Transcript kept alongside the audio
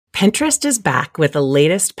Pinterest is back with the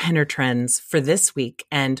latest Pinner trends for this week,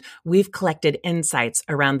 and we've collected insights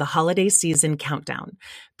around the holiday season countdown.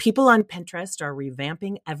 People on Pinterest are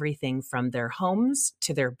revamping everything from their homes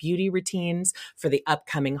to their beauty routines for the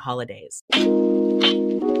upcoming holidays.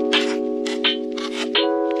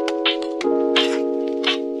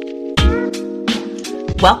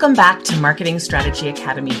 Welcome back to Marketing Strategy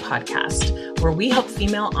Academy podcast, where we help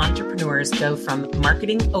female entrepreneurs go from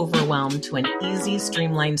marketing overwhelm to an easy,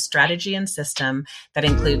 streamlined strategy and system that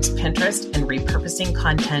includes Pinterest and repurposing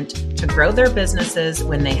content to grow their businesses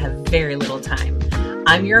when they have very little time.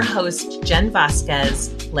 I'm your host, Jen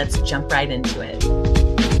Vasquez. Let's jump right into it.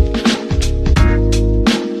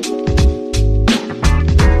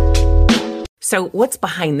 So what's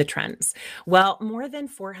behind the trends? Well, more than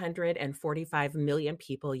 445 million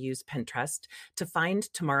people use Pinterest to find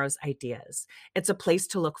tomorrow's ideas. It's a place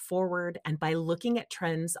to look forward, and by looking at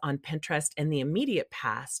trends on Pinterest in the immediate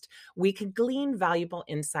past, we can glean valuable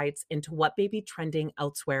insights into what may be trending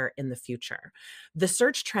elsewhere in the future. The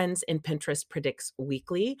search trends in Pinterest predicts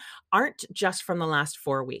weekly aren't just from the last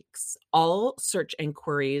 4 weeks. All search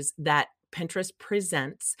inquiries that Pinterest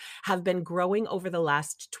presents have been growing over the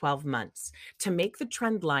last 12 months. To make the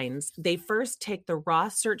trend lines, they first take the raw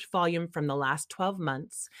search volume from the last 12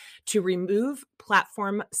 months. To remove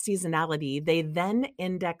platform seasonality, they then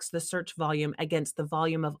index the search volume against the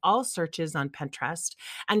volume of all searches on Pinterest.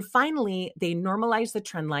 And finally, they normalize the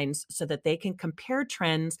trend lines so that they can compare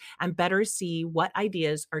trends and better see what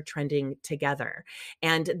ideas are trending together.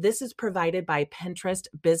 And this is provided by Pinterest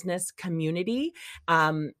Business Community.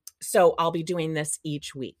 So I'll be doing this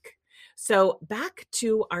each week. So back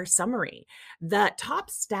to our summary. The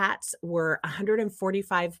top stats were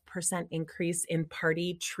 145% increase in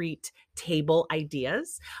party treat table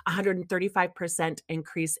ideas, 135%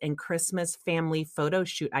 increase in Christmas family photo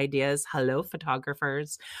shoot ideas. Hello,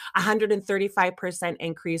 photographers. 135%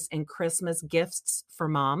 increase in Christmas gifts for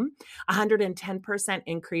mom, 110%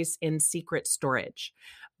 increase in secret storage.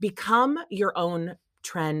 Become your own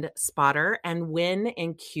trend spotter and win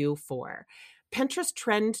in Q4. Pinterest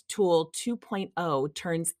Trend Tool 2.0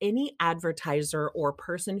 turns any advertiser or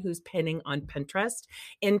person who's pinning on Pinterest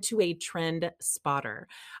into a trend spotter.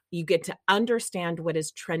 You get to understand what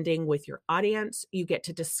is trending with your audience. You get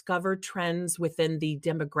to discover trends within the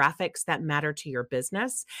demographics that matter to your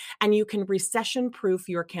business. And you can recession-proof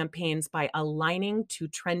your campaigns by aligning to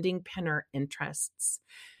trending pinner interests.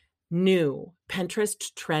 New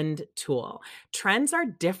Pinterest Trend Tool. Trends are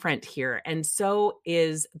different here, and so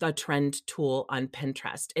is the Trend Tool on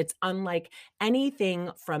Pinterest. It's unlike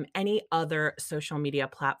anything from any other social media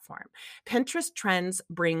platform. Pinterest Trends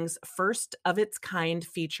brings first of its kind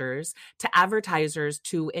features to advertisers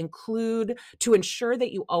to ensure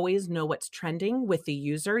that you always know what's trending with the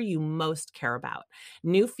user you most care about.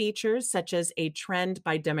 New features such as a trend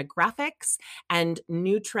by demographics and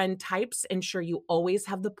new trend types ensure you always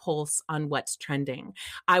have the pulse on what's trending.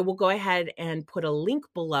 I will go ahead and put a link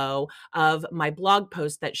below of my blog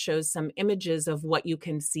post that shows some images of what you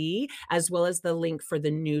can see, as well as the link for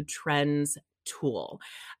the new trends tool.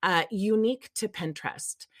 Unique to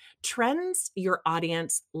Pinterest. Trends your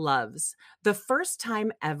audience loves. The first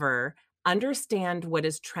time ever, understand what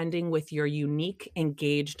is trending with your unique,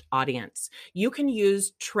 engaged audience. You can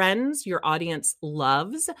use trends your audience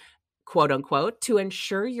loves, quote unquote, to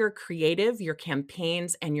ensure your creative, your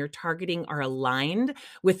campaigns, and your targeting are aligned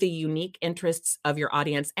with the unique interests of your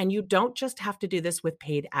audience. And you don't just have to do this with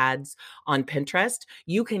paid ads on Pinterest.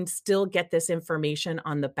 You can still get this information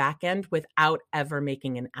on the back end without ever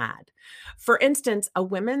making an ad. For instance, a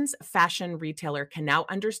women's fashion retailer can now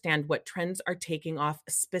understand what trends are taking off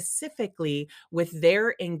specifically with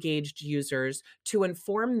their engaged users to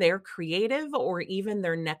inform their creative or even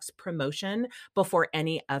their next promotion before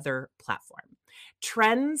any other platform.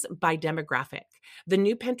 Trends by demographic. The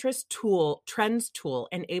new Pinterest tool, Trends tool,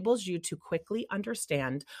 enables you to quickly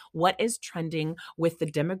understand what is trending with the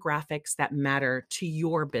demographics that matter to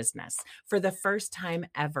your business. For the first time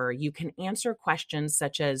ever, you can answer questions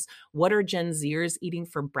such as, what are Gen Zers eating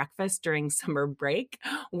for breakfast during summer break?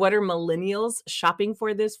 What are millennials shopping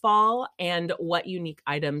for this fall? And what unique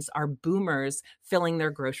items are boomers filling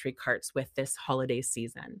their grocery carts with this holiday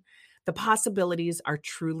season? The possibilities are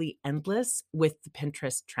truly endless with the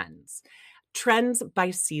Pinterest trends. Trends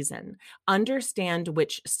by season. Understand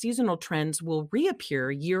which seasonal trends will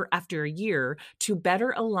reappear year after year to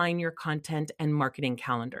better align your content and marketing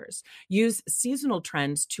calendars. Use seasonal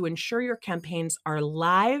trends to ensure your campaigns are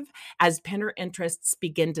live as Pinner interests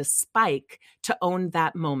begin to spike to own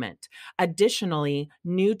that moment. Additionally,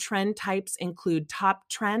 new trend types include top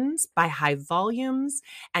trends by high volumes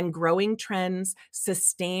and growing trends,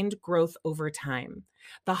 sustained growth over time.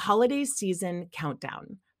 The holiday season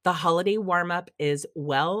countdown. The holiday warm up is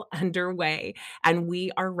well underway and we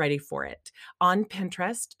are ready for it. On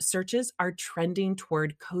Pinterest, searches are trending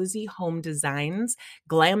toward cozy home designs,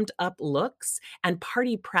 glammed up looks, and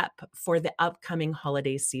party prep for the upcoming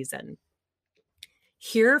holiday season.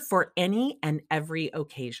 Here for any and every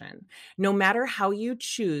occasion. No matter how you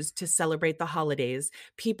choose to celebrate the holidays,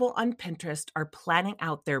 people on Pinterest are planning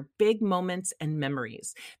out their big moments and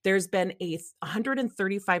memories. There's been a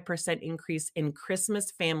 135% increase in Christmas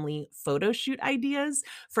family photo shoot ideas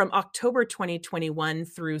from October 2021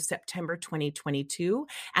 through September 2022.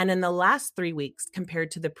 And in the last 3 weeks, compared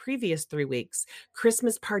to the previous 3 weeks,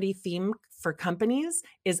 Christmas party theme for companies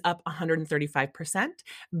is up 135%.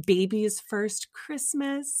 Baby's first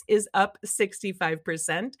Christmas is up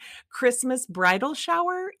 65%. Christmas bridal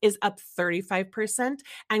shower is up 35%.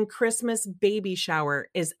 And Christmas baby shower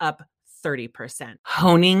is up 30%.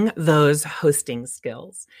 Honing those hosting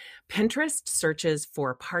skills. Pinterest searches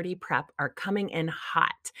for party prep are coming in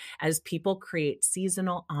hot as people create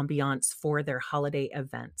seasonal ambiance for their holiday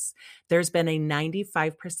events. There's been a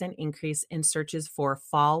 95% increase in searches for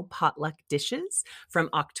fall potluck dishes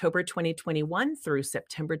from October 2021 through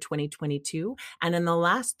September 2022. And in the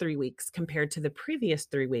last 3 weeks, compared to the previous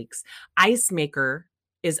 3 weeks, ice maker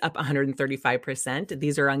is up 135%.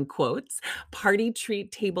 These are on quotes. Party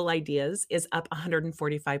treat table ideas is up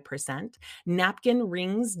 145%. Napkin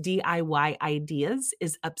rings DIY ideas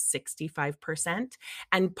is up 65%.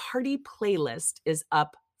 And party playlist is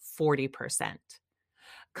up 40%.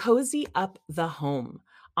 Cozy up the home.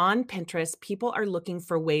 On Pinterest, people are looking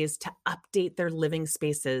for ways to update their living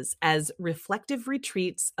spaces as reflective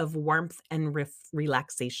retreats of warmth and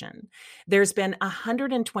relaxation. There's been a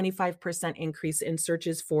 125% increase in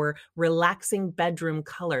searches for relaxing bedroom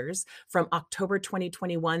colors from October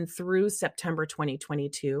 2021 through September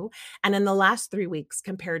 2022. And in the last 3 weeks,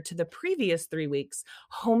 compared to the previous 3 weeks,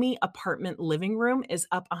 homey apartment living room is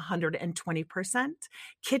up 120%.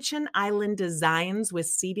 Kitchen island designs with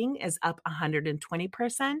seating is up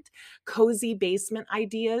 120%. Cozy basement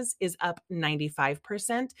ideas is up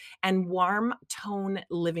 95%. And warm tone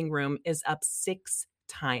living room is up 6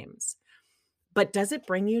 times. But does it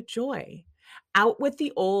bring you joy? Out with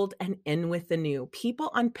the old and in with the new.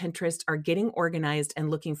 People on Pinterest are getting organized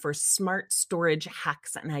and looking for smart storage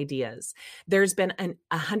hacks and ideas. There's been a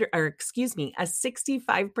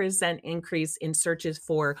 65% increase in searches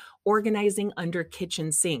for organizing under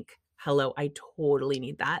kitchen sink. Hello, I totally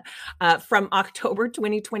need that. From October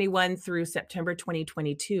 2021 through September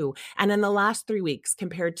 2022. And in the last 3 weeks,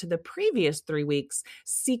 compared to the previous 3 weeks,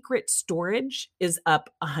 secret storage is up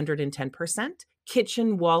 110%.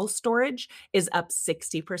 Kitchen wall storage is up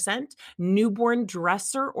 60%. Newborn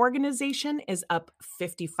dresser organization is up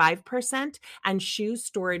 55%. And shoe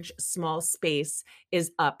storage small space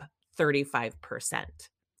is up 35%.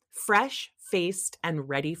 Fresh faced and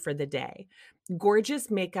ready for the day. Gorgeous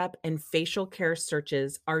makeup and facial care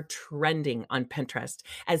searches are trending on Pinterest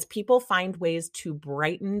as people find ways to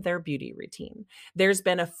brighten their beauty routine. There's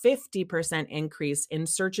been a 50% increase in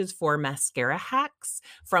searches for mascara hacks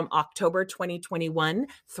from October 2021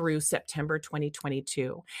 through September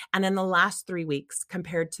 2022. And in the last 3 weeks,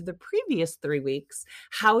 compared to the previous 3 weeks,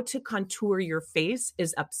 how to contour your face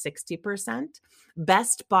is up 60%.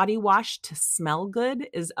 Best body wash to smell good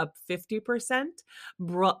is up 50%.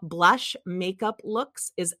 Blush makeup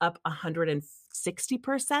looks is up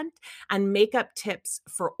 160%. And makeup tips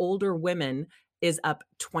for older women is up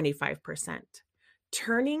 25%.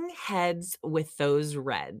 Turning heads with those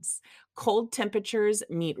reds. Cold temperatures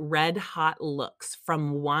meet red hot looks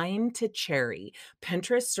from wine to cherry.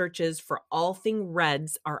 Pinterest searches for all things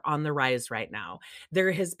reds are on the rise right now.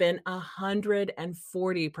 There has been a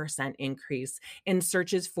 140% increase in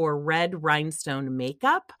searches for red rhinestone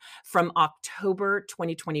makeup from October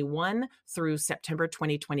 2021 through September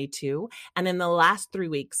 2022. And in the last 3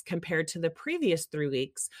 weeks, compared to the previous 3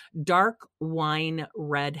 weeks, dark wine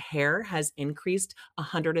red hair has increased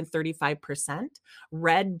 135%.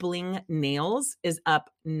 Red bling nails is up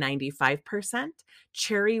 95%.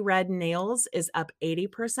 Cherry red nails is up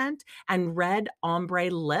 80%. And red ombre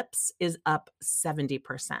lips is up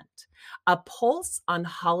 70%. A pulse on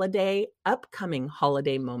upcoming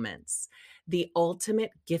holiday moments. the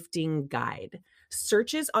ultimate gifting guide.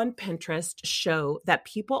 Searches on Pinterest show that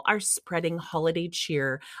people are spreading holiday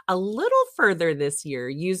cheer a little further this year,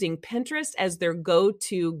 using Pinterest as their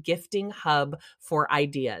go-to gifting hub for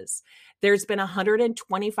ideas. There's been a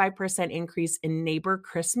 125% increase in neighbor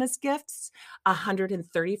Christmas gifts, a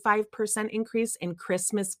 135% increase in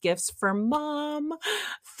Christmas gifts for mom,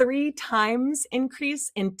 3 times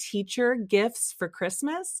increase in teacher gifts for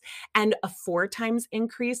Christmas, and a 4 times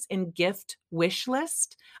increase in gift wish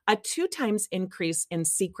list, a 2 times increase in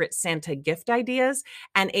Secret Santa gift ideas,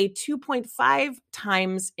 and a 2.5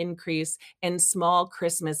 times increase in small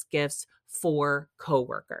Christmas gifts for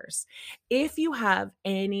coworkers. If you have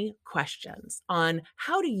any questions on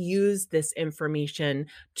how to use this information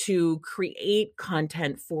to create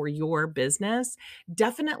content for your business,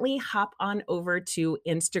 definitely hop on over to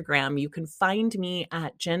Instagram. You can find me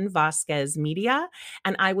at Jen Vasquez Media,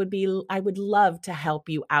 and I would love to help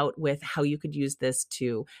you out with how you could use this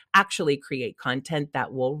to actually create content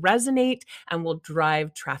that will resonate and will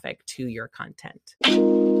drive traffic to your content.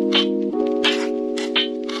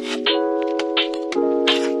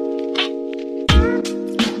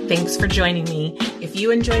 Thanks for joining me. If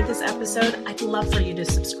you enjoyed this episode, I'd love for you to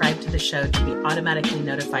subscribe to the show to be automatically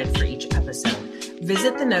notified for each episode.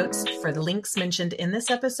 Visit the notes for the links mentioned in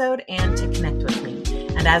this episode and to connect with me.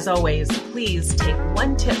 And as always, please take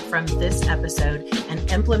one tip from this episode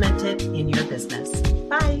and implement it in your business.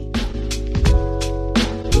 Bye.